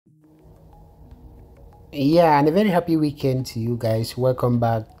Yeah, and a very happy weekend to you guys. Welcome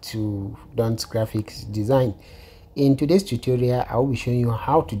back to Don's Graphics Design. In today's tutorial, I will be showing you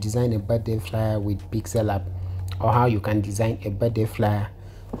how to design a birthday flyer with Pixellab, or how you can design a birthday flyer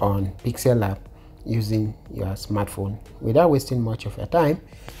on Pixellab using your smartphone. Without wasting much of your time,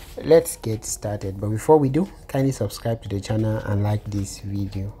 let's get started. But before we do, kindly subscribe to the channel and like this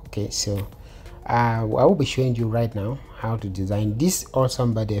video. Okay, so I will be showing you right now how to design this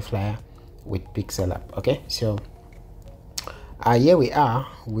awesome birthday flyer with Pixellab. Okay, so here we are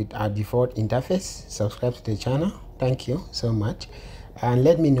with our default interface. Subscribe to the channel. Thank you so much, and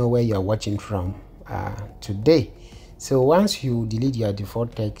let me know where you're watching from today. So once you delete your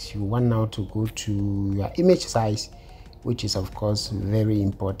default text, you want now to go to your image size, which is of course very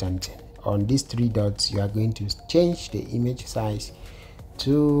important. On these three dots, you are going to change the image size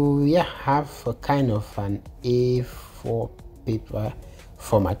to have a kind of an A4 paper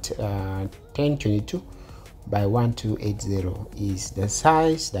format. 1022 by 1280 is the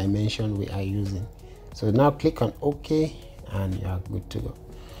size dimension we are using. So now click on OK and you are good to go.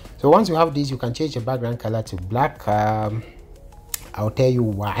 So once you have this, you can change the background color to black. I'll tell you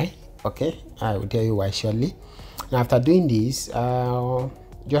why. Okay, I will tell you why shortly. Now after doing this,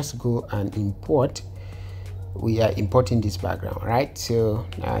 just go and import. We are importing this background, right? So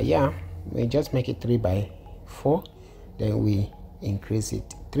we just make it 3 by 4, then we increase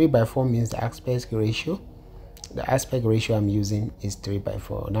it. 3 by 4 means the aspect ratio. The aspect ratio I'm using is 3 by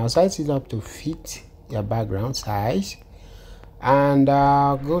 4. Now size it up to fit your background size, and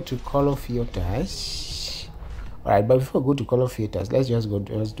go to color filters. All right, but before we go to color filters, let's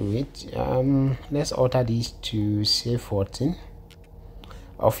do it. Let's alter this to say 14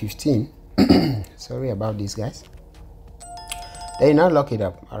 or 15. Sorry about this, guys. Then you now lock it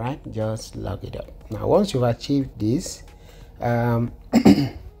up. All right, just lock it up. Now once you've achieved this, we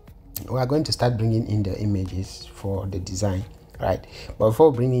are going to start bringing in the images for the design, right? But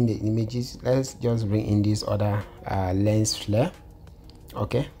before bringing the images, let's just bring in this other lens flare.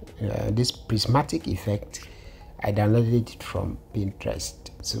 Okay, this prismatic effect, I downloaded it from Pinterest,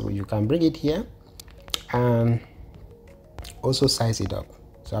 so you can bring it here and also size it up.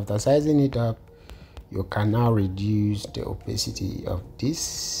 So after sizing it up, you can now reduce the opacity of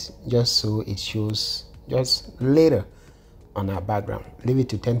this just so it shows just later on our background. Leave it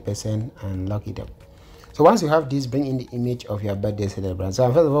to 10% and lock it up. So once you have this, bring in the image of your birthday celebrant. So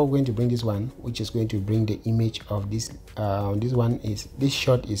first of all, we're going to bring this one, which is going to bring the image of this. This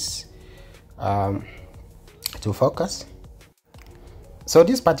shot is to focus. So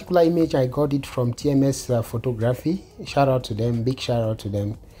this particular image, I got it from TMS Photography. Shout out to them, big shout out to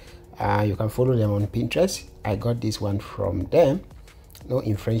them. You can follow them on Pinterest. I got this one from them. No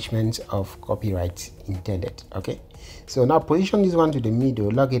infringement of copyright intended. Okay, so now position this one to the middle,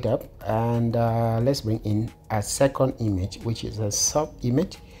 lock it up, and let's bring in a second image, which is a sub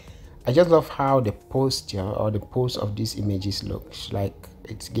image. I just love how the posture or the pose of these images looks like.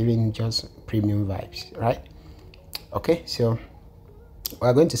 It's giving just premium vibes, right? Okay, so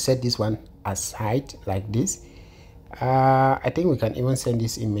we're going to set this one aside like this. I think we can even send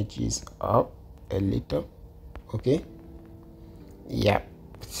these images up a little. Okay, yeah,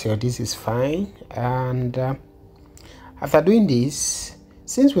 so this is fine. And after doing this,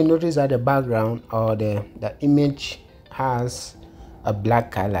 since we notice that the background or the image has a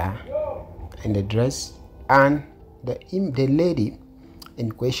black color in the dress, and the lady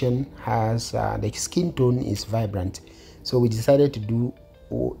in question has the skin tone is vibrant, so we decided to do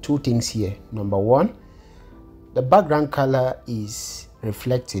two things here. Number one, the background color is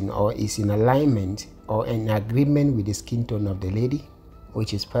reflecting or is in alignment or in agreement with the skin tone of the lady,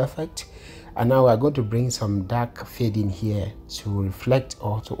 which is perfect. And now we're going to bring some dark fade in here to reflect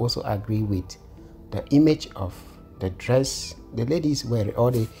or to also agree with the image of the dress the lady is wearing,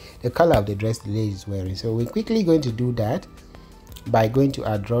 or the color of the dress the lady is wearing. So we're quickly going to do that by going to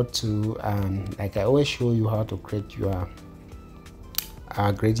our draw tool, and like I always show you how to create your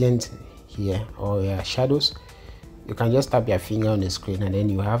gradient here or your shadows. You can just tap your finger on the screen and then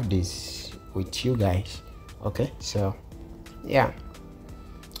you have this with you guys. Okay, so yeah,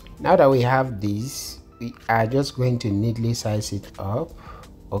 now that we have this, we are just going to neatly size it up.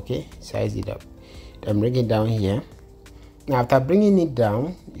 Okay, size it up, then bring it down here. Now after bringing it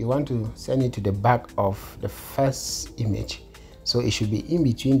down, you want to send it to the back of the first image, so it should be in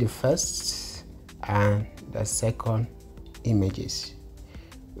between the first and the second images.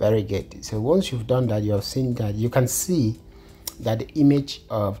 Very good. So once you've done that, you have seen that, you can see that the image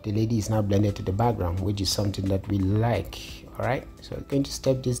of the lady is now blended to the background, which is something that we like. All right, so I'm going to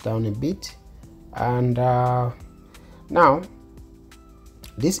step this down a bit, and now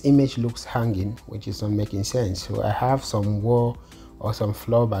this image looks hanging, which is not making sense. So I have some wall or some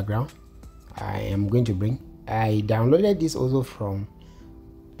floor background I am going to bring. I downloaded this also from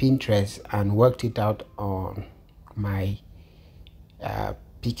Pinterest and worked it out on my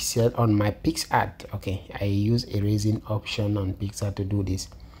Pixellab. Okay, I use erasing option on Pixellab to do this.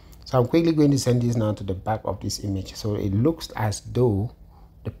 So I'm quickly going to send this now to the back of this image, so it looks as though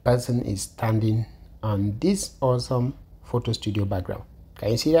the person is standing on this awesome photo studio background.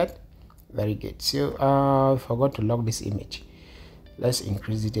 Can you see that? Very good. So I forgot to lock this image. Let's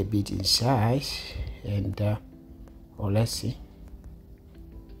increase it a bit in size, and let's see.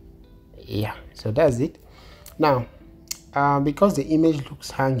 Yeah, so that's it. Now because the image looks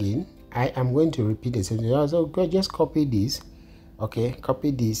hanging, I am going to repeat the same thing. So just copy this. Okay,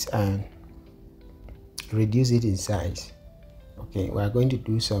 copy this and reduce it in size. Okay, we are going to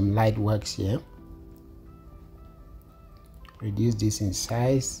do some light works here. Reduce this in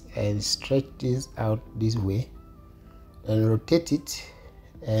size and stretch this out this way, and rotate it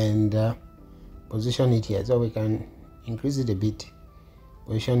and position it here, so we can increase it a bit.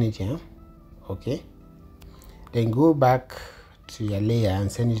 Position it here. Okay, then go back to your layer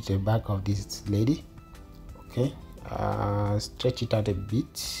and send it to the back of this lady. Okay, stretch it out a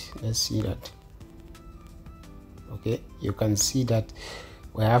bit. Let's see that. Okay, you can see that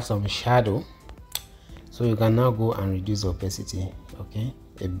we have some shadow, so you can now go and reduce the opacity, okay,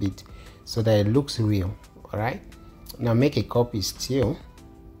 a bit, so that it looks real. All right, now make a copy still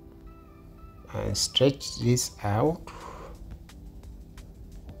and stretch this out.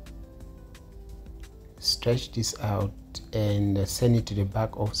 Stretch this out and send it to the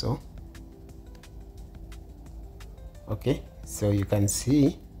back also. Okay, so you can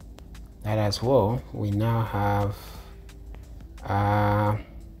see that as well. We now have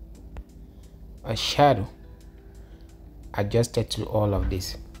a shadow adjusted to all of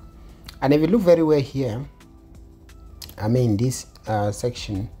this. And if you look very well here, I mean this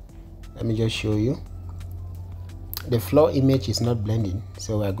section, let me just show you. The floor image is not blending,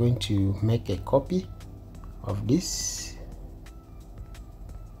 so we are going to make a copy of this.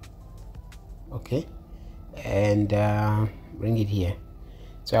 Okay, and bring it here.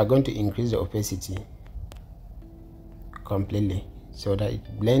 So I'm going to increase the opacity completely so that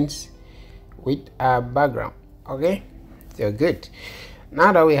it blends with our background. Okay, so good.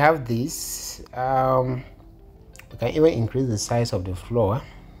 Now that we have this, we can even increase the size of the floor.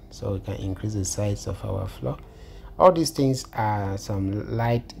 So we can increase the size of our floor. All these things are some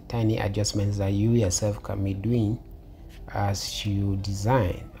light tiny adjustments that you yourself can be doing as you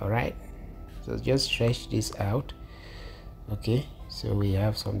design. All right, so just stretch this out. Okay, so we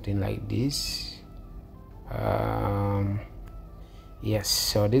have something like this. Yes,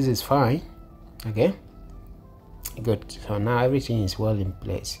 so this is fine. Okay, good. So now everything is well in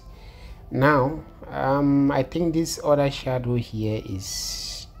place. Now I think this other shadow here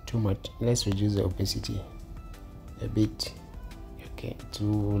is too much. Let's reduce the opacity a bit. Okay, to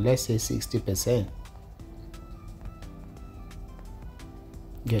let's say 60%.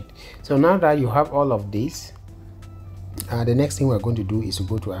 Good. So now that you have all of this, the next thing we're going to do is to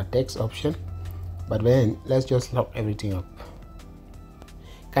go to our text option, but then let's just lock everything up.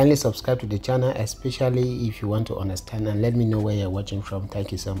 Kindly subscribe to the channel, especially if you want to understand, and let me know where you're watching from.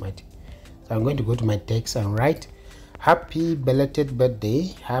 Thank you so much. So I'm going to go to my text and write happy belated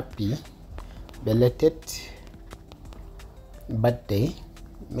birthday, happy belated birthday.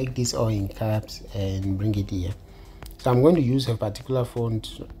 Make this all in caps and bring it here. So I'm going to use a particular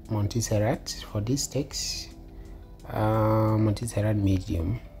font, Montserrat, for this text. Montserrat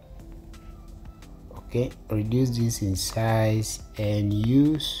medium. Okay, reduce this in size and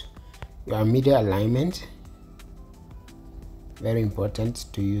use your middle alignment. Very important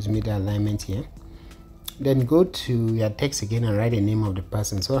to use middle alignment here. Then go to your text again and write the name of the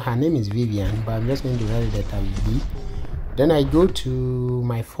person. So her name is Vivian, but I'm just going to write that as V. Then I go to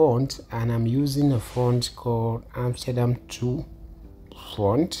my font and I'm using a font called Amsterdam 2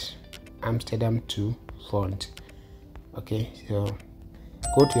 font. Amsterdam 2 font. Okay, so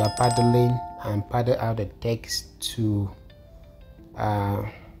go to your paddling and paddle out the text to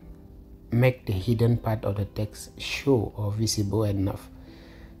make the hidden part of the text show or visible enough.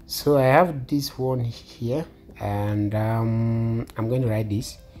 So I have this one here, and I'm going to write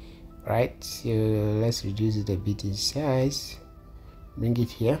this. Right, so let's reduce it a bit in size, bring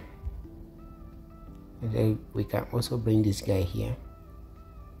it here, and then we can also bring this guy here.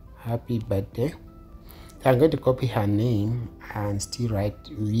 Happy birthday. So I'm going to copy her name and still write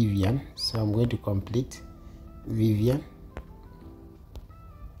Vivian. So I'm going to complete Vivian.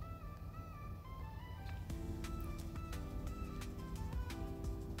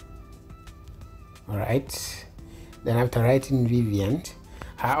 All right, then after writing Vivian,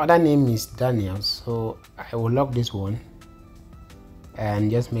 her other name is Daniel, so I will lock this one and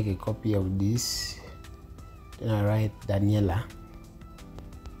just make a copy of this. Then I write Daniela.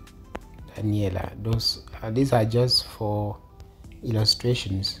 These are just for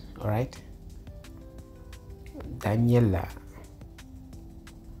illustrations. All right, Daniela,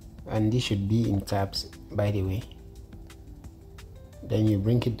 and this should be in caps, by the way. Then you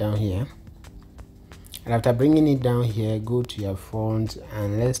bring it down here, and after bringing it down here, go to your font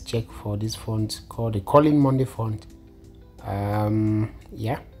and let's check for this font called the Colin Monday font.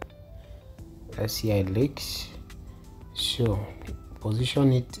 Yeah, let's see how it looks. So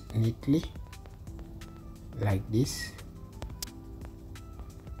position it neatly like this.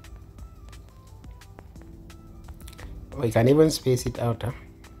 We can even space it out,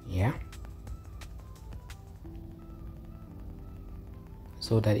 yeah,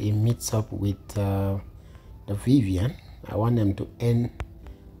 so that it meets up with the Vivian. I want them to end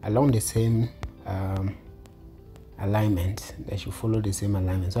along the same alignment. They should follow the same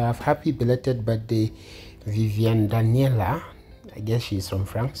alignment. So I have happy belated birthday Vivian Daniela. I guess she's from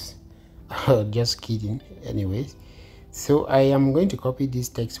France. Just kidding. Anyways, so I am going to copy this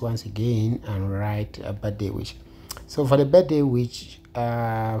text once again and write a birthday wish. So for the birthday wish,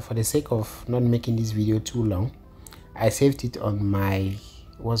 for the sake of not making this video too long, I saved it on my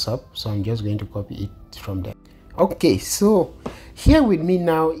WhatsApp, so I'm just going to copy it from there. Okay, so here with me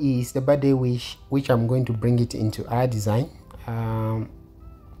now is the birthday wish, which I'm going to bring it into our design.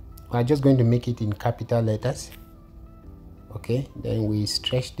 We're just going to make it in capital letters. Okay, then we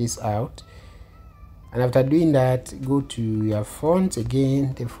stretch this out, and after doing that, go to your font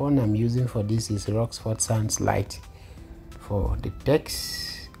again. The font I'm using for this is Rockford Sans Light for the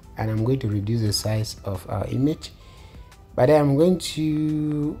text, and I'm going to reduce the size of our image. But then I'm going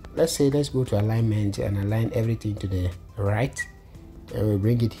to, let's go to alignment and align everything to the right. Then we'll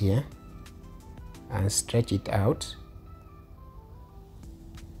bring it here and stretch it out.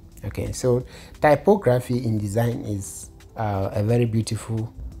 Okay, so typography in design is a very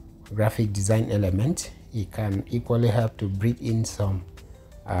beautiful graphic design element. It can equally help to breathe in some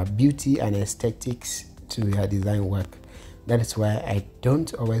beauty and aesthetics to your design work. That is why I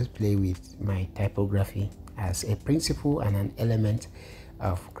don't always play with my typography as a principle and an element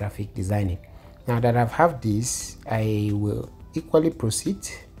of graphic designing. Now that I've have this, I will equally proceed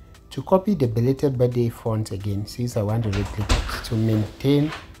to copy the belated birthday font again, since I want to replicate to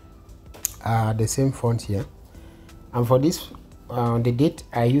maintain the same font here. And for this, the date,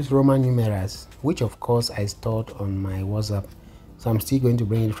 I use Roman numerals, which of course I stored on my WhatsApp, so I'm still going to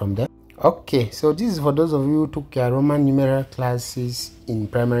bring it from there. Okay, so this is for those of you who took your Roman numeral classes in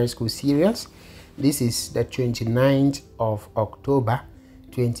primary school series. This is the 29th of October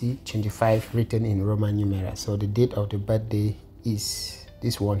 2025, written in Roman numerals. So the date of the birthday is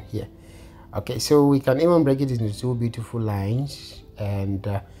this one here. Okay, so we can even break it into two beautiful lines and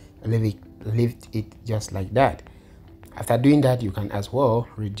leave it just like that. After doing that, you can as well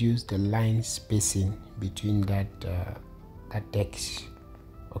reduce the line spacing between that text.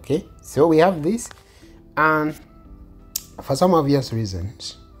 Okay, so we have this, and for some obvious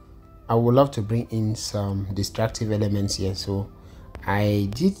reasons, I would love to bring in some distractive elements here. So I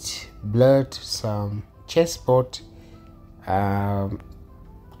did blurt some chessboard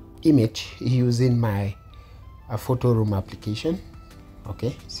image using my photo room application.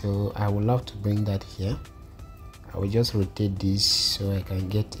 Okay, so I would love to bring that here. I will just rotate this so I can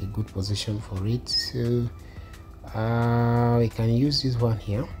get a good position for it. So we can use this one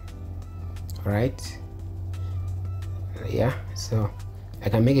here. All right, yeah, so I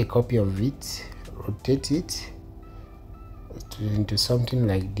can make a copy of it, rotate it into something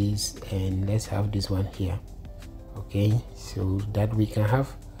like this, and let's have this one here. Okay, so that we can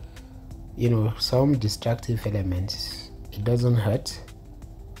have, you know, some distractive elements. It doesn't hurt.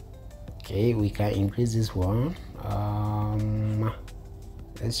 Okay, we can increase this one.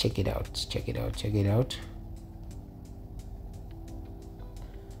 Let's check it out.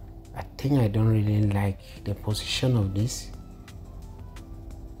 I think I don't really like the position of this.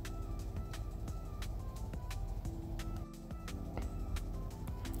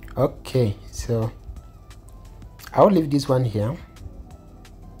 Okay, so I'll leave this one here.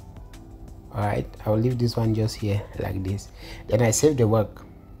 Alright, I'll leave this one just here like this. Then I save the work.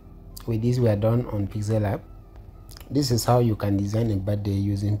 With this, we are done on Pixellab. This is how you can design a birthday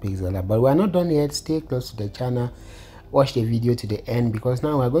using Pixellab. But we are not done yet. Stay close to the channel. Watch the video to the end, because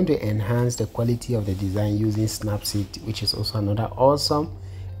now we're going to enhance the quality of the design using Snapseed, which is also another awesome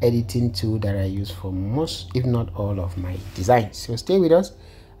editing tool that I use for most, if not all, of my designs. So stay with us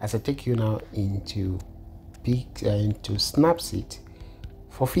as I take you now into Snapseed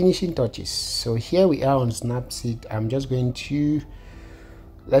for finishing touches. So here we are on Snapseed. I'm just going to,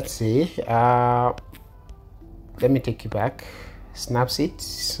 let's say, let me take you back. Snapseed.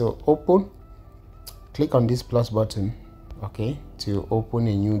 So open, click on this plus button, okay, to open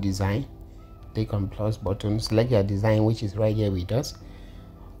a new design. Click on plus button, select your design, which is right here with us.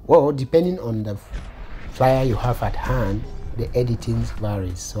 Well, depending on the flyer you have at hand, the editing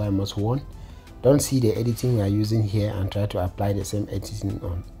varies. So I must warn, don't see the editing we are using here and try to apply the same editing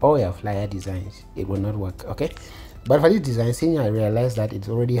on all your flyer designs. It will not work, okay? But for this design, since I realized that it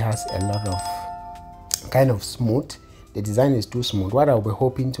already has a lot of kind of smooth, the design is too smooth. What I'll be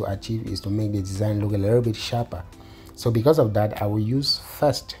hoping to achieve is to make the design look a little bit sharper. So because of that, I will use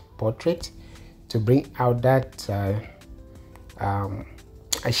first portrait to bring out that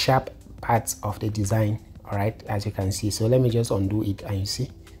a sharp parts of the design. All right, as you can see. So let me just undo it and you see.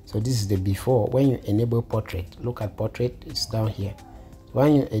 So this is the before. When you enable portrait, look at portrait, it's down here.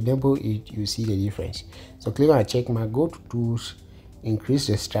 When you enable it, you see the difference. So click on a check mark, go to tools, increase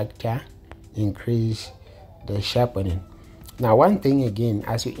the structure, increase the sharpening. Now one thing again,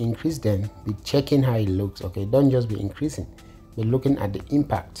 as you increase them, be checking how it looks. Okay, don't just be increasing, be looking at the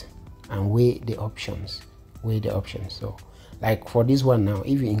impact and weigh the options. So like for this one now,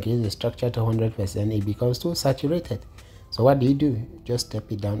 if you increase the structure to 100%, it becomes too saturated. So what do? Just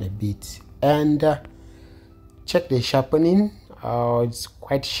step it down a bit and check the sharpening. It's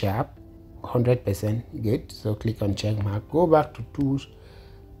quite sharp, 100%, good. So click on check mark, go back to tools,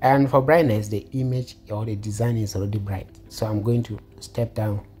 and for brightness, the image or the design is already bright. So I'm going to step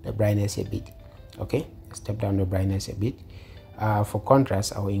down the brightness a bit. Okay, step down the brightness a bit. For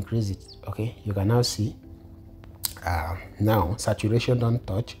contrast, I will increase it. Okay, you can now see now saturation don't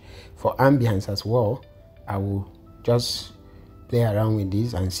touch. For ambience as well, I will just play around with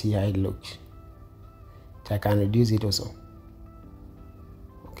this and see how it looks. So I can reduce it also.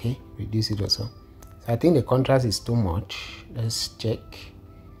 Okay, reduce it also. So I think the contrast is too much. Let's check.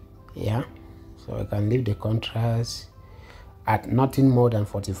 Yeah, so I can leave the contrast at nothing more than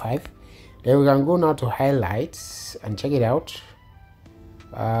 45. Then we can go now to highlights and check it out.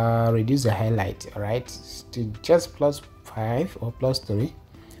 Reduce the highlight, all right, to just +5 or +3.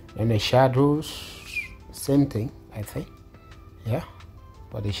 And the shadows, same thing, I think. Yeah,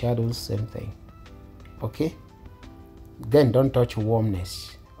 but the shadows, same thing. Okay, then don't touch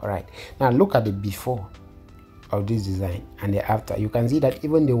warmness. All right, now look at the before of this design and the after. You can see that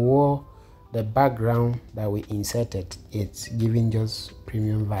even the wall, the background that we inserted, it's giving just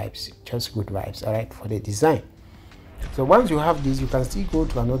premium vibes, just good vibes, all right, for the design. So once you have this, you can still go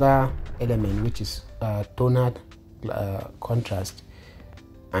to another element, which is tonal contrast,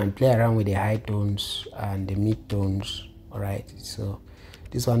 and play around with the high tones and the mid tones. All right, so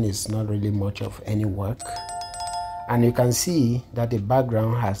this one is not really much of any work, and you can see that the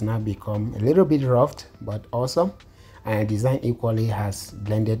background has now become a little bit rough but awesome, and the design equally has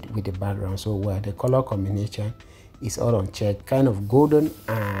blended with the background. So where the color combination is all on check, kind of golden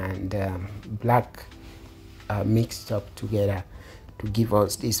and black mixed up together to give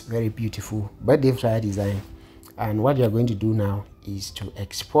us this very beautiful birthday flyer design. And what you're going to do now is to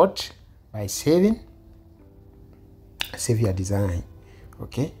export by save your design.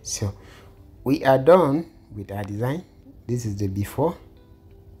 Okay, so we are done with our design. This is the before,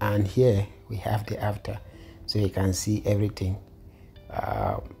 and here we have the after, so you can see everything.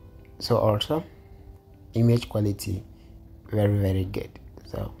 So also image quality, very good.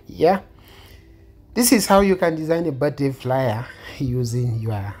 So yeah, this is how you can design a birthday flyer using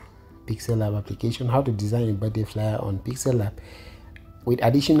your Pixellab application. How to design a birthday flyer on Pixellab with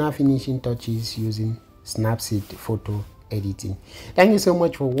additional finishing touches using Snapseed photo editing. Thank you so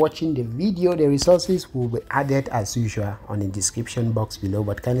much for watching the video. The resources will be added as usual on the description box below,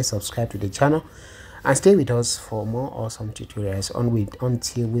 but kindly subscribe to the channel and stay with us for more awesome tutorials.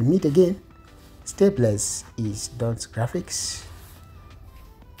 Until we meet again, stay blessed. Is Dance Graphics.